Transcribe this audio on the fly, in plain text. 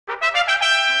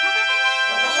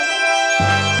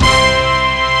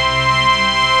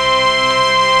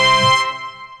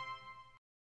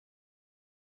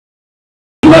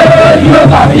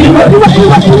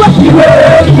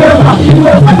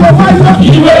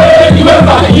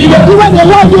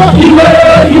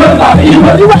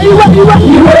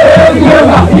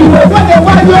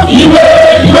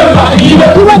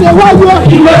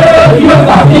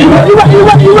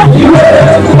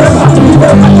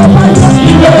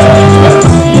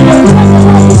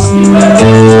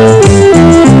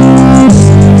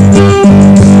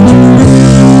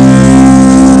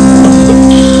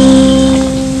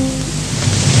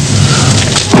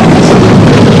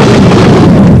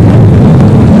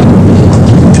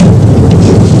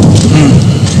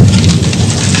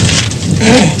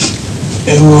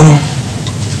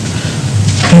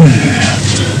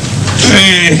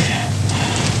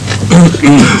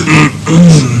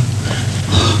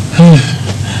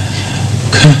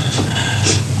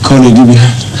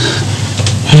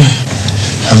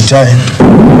I'm trying.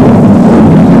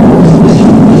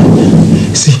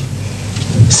 See.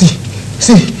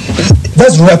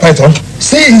 That's the real python.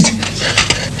 See it.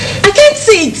 I can't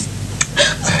see it.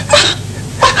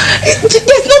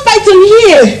 There's no python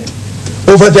here.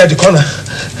 Over there at the corner.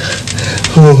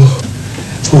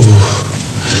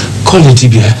 Call the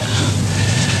Dibia.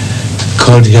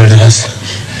 Call the elders.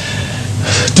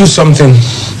 Do something.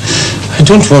 I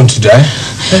don't want to die.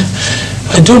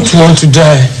 I don't want to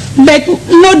die. But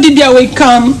no Dibia will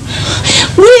come.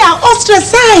 We are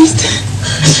ostracized.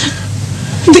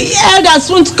 The elders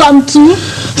won't come too.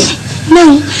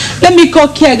 Now, let me call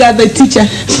Kiaga, the teacher.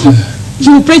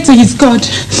 You will pray to his God.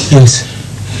 Yes.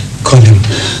 Call him.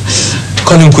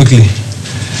 Call him quickly.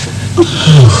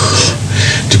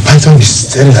 The python is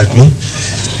staring at me.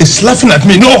 It's laughing at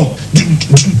me. No!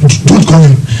 Don't call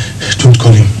him. Don't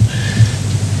call him.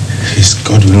 His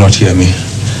God will not hear me.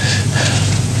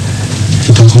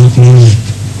 He does not know me.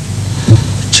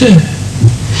 Che,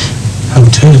 I'm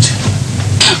dead.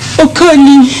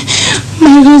 Okoli,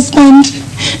 my husband.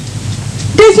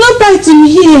 There's no python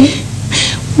here.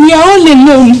 We are all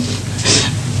alone.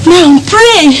 Now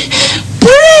pray.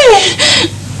 Pray.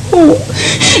 Oh,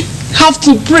 have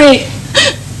to pray.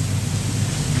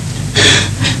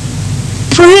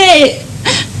 Pray.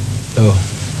 No.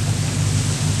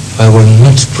 I will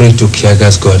not pray to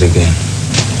Kiaga's God again.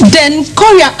 Then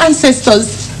call your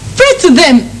ancestors. Pray to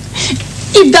them.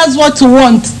 If that's what you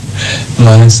want.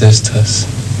 My ancestors.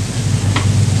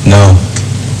 No.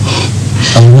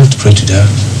 I will not pray to them.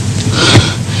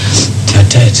 They are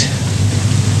dead.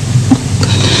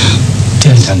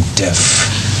 Dead and deaf.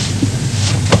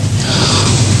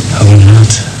 I will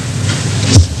not.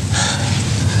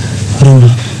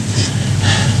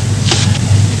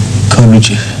 Call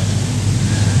Uche.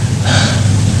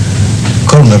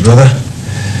 Call my brother.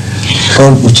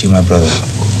 Call Uche, my brother.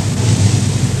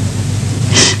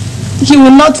 He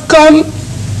will not come.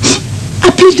 I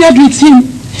pleaded with him.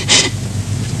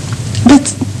 But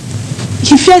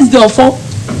he fears the Ofo.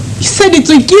 He said it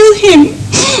will kill him.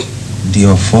 The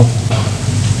Ofo?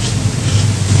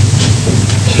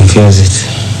 He fears it.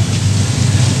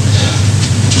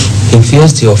 He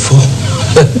fears the Ofo.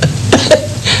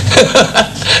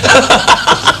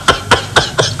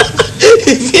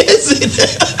 He fears it.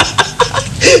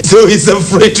 So he's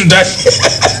afraid to die.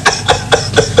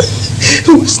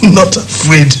 He was not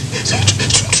afraid to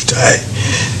die.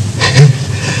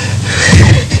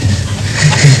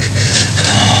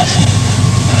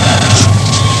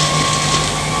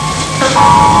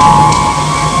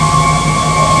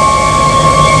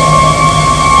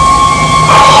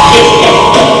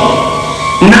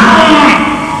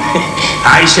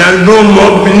 I shall no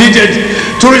more be needed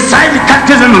to recite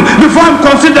catechism before I'm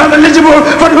considered eligible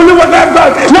for the Holy Word of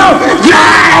God. No!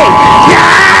 Yay!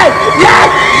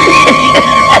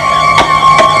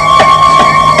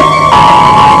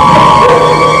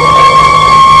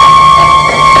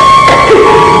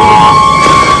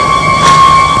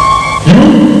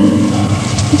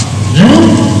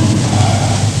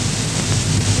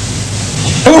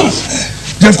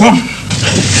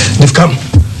 They've come.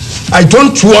 I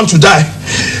don't want to die.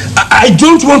 I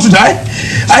don't want to die.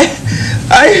 I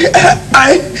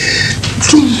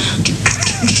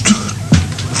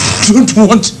don't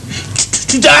want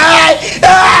to die.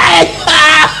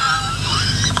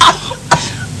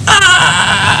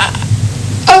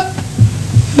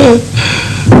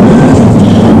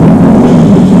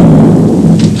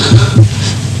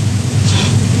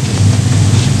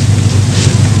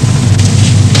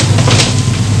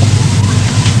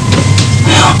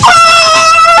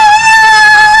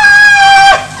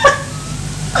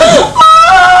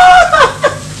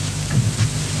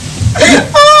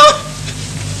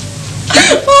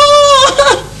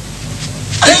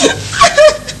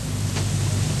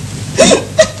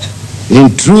 In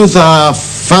truth, our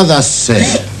father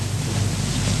said,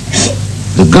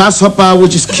 the grasshopper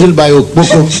which is killed by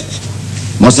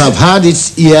Okpoko must have had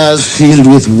its ears filled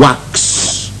with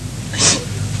wax.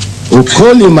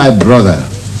 Okoli, my brother,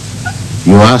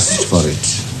 you asked for it.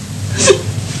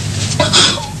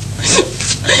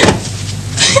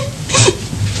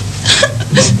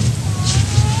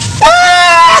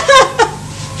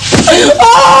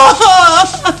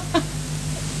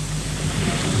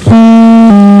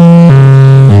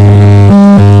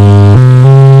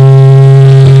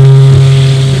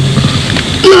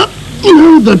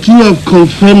 Now that you have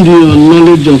confirmed your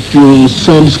knowledge of your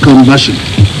son's conversion,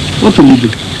 what will you do?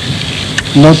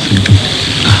 Nothing.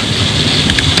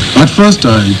 At first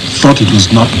I thought it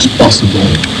was not possible.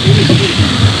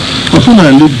 But when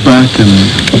I look back and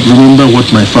remember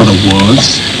what my father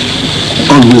was,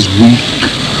 always weak,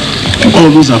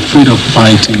 always afraid of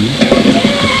fighting,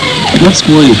 that's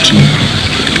more it too.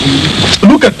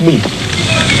 Look at me.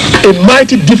 A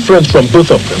mighty difference from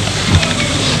both of them.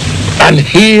 And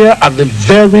here at the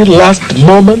very last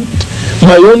moment,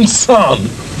 my own son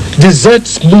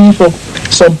deserts me for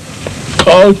some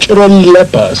cultural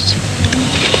lepers.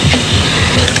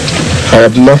 I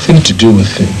have nothing to do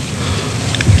with him.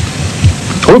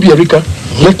 Obiarika,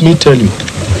 let me tell you,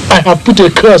 I have put a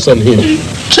curse on him.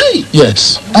 Gee!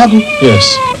 Yes.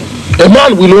 Yes. A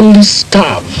man will only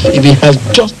starve if he has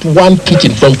just one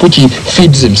kitchen from which he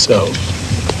feeds himself.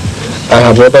 I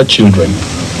have other children.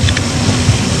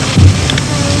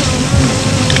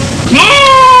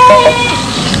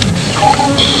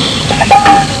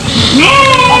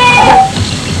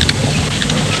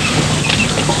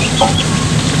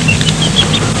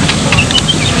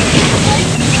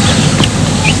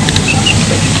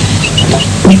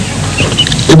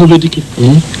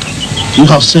 You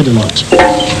have said a lot.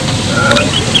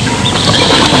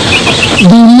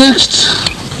 The next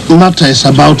matter is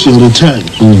about your return.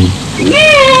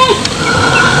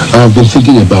 I've been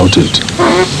thinking about it.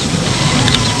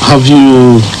 Have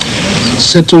you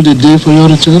settled a day for your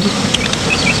return?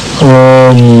 2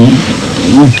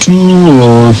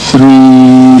 or 3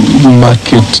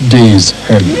 market days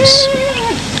hence.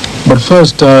 But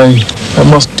first I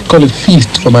must call a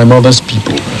feast for my mother's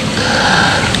people.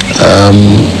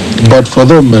 But for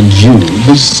them and you,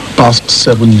 this past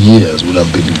 7 years would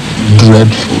have been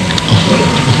dreadful.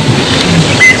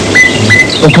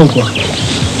 Okonkwo,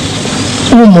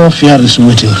 Umofia is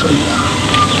waiting for you.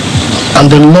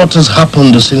 And a lot has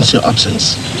happened since your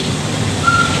absence.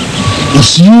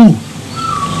 It's you,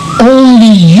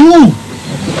 only you,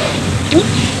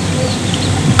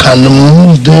 can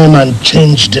move them and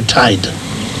change the tide.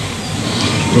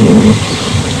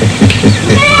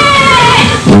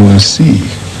 We will see.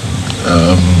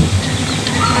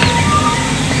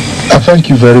 I thank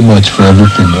you very much for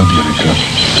everything, Obiarika.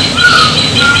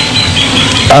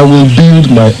 I will build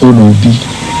my own Obi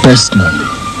personally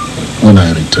when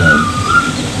I return.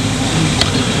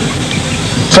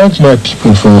 Thank my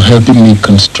people for helping me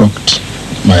construct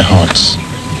my hearts.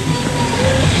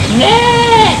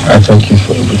 I thank you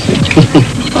for everything.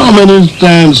 How many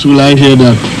times will I hear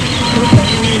that?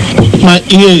 My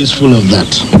ear is full of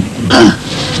that.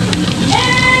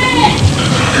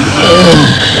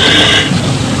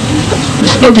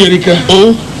 Obiarika,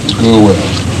 go well.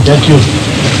 Thank you.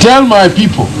 Tell my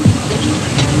people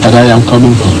that I am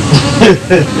coming home.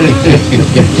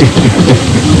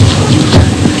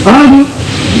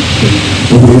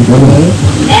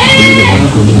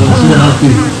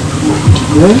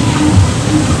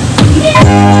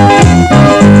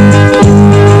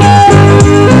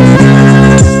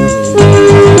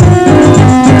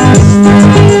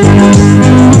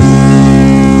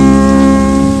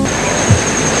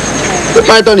 The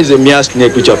python is a mere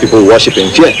snake which our people worship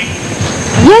and fear.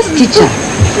 Yes, teacher,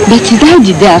 but he died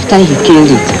the day after he killed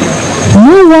it.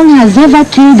 No one has ever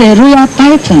killed a royal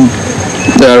python.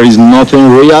 There is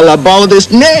nothing royal about the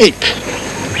snake.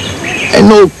 And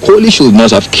no Koli should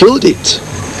not have killed it.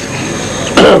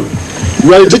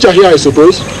 Well, teacher here, I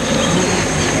suppose.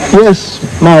 Yes,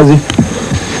 Mazi.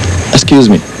 Excuse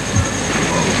me.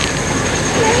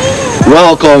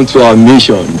 Welcome to our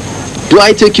mission. Do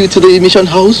I take you to the mission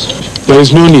house? There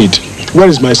is no need. Where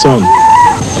is my son?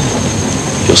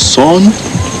 Your son?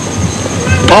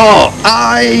 Oh,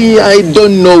 I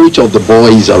don't know which of the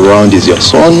boys around is your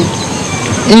son.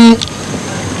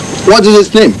 What is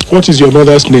his name? What is your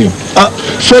mother's name?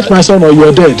 Fetch my son or you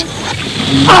are dead.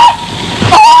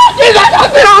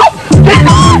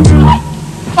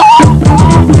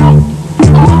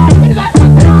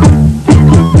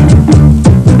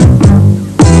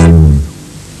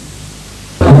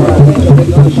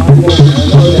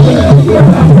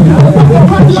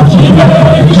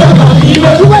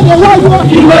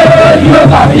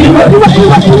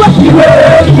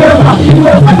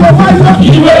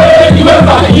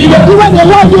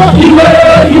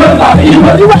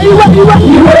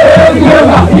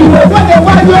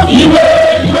 Iwe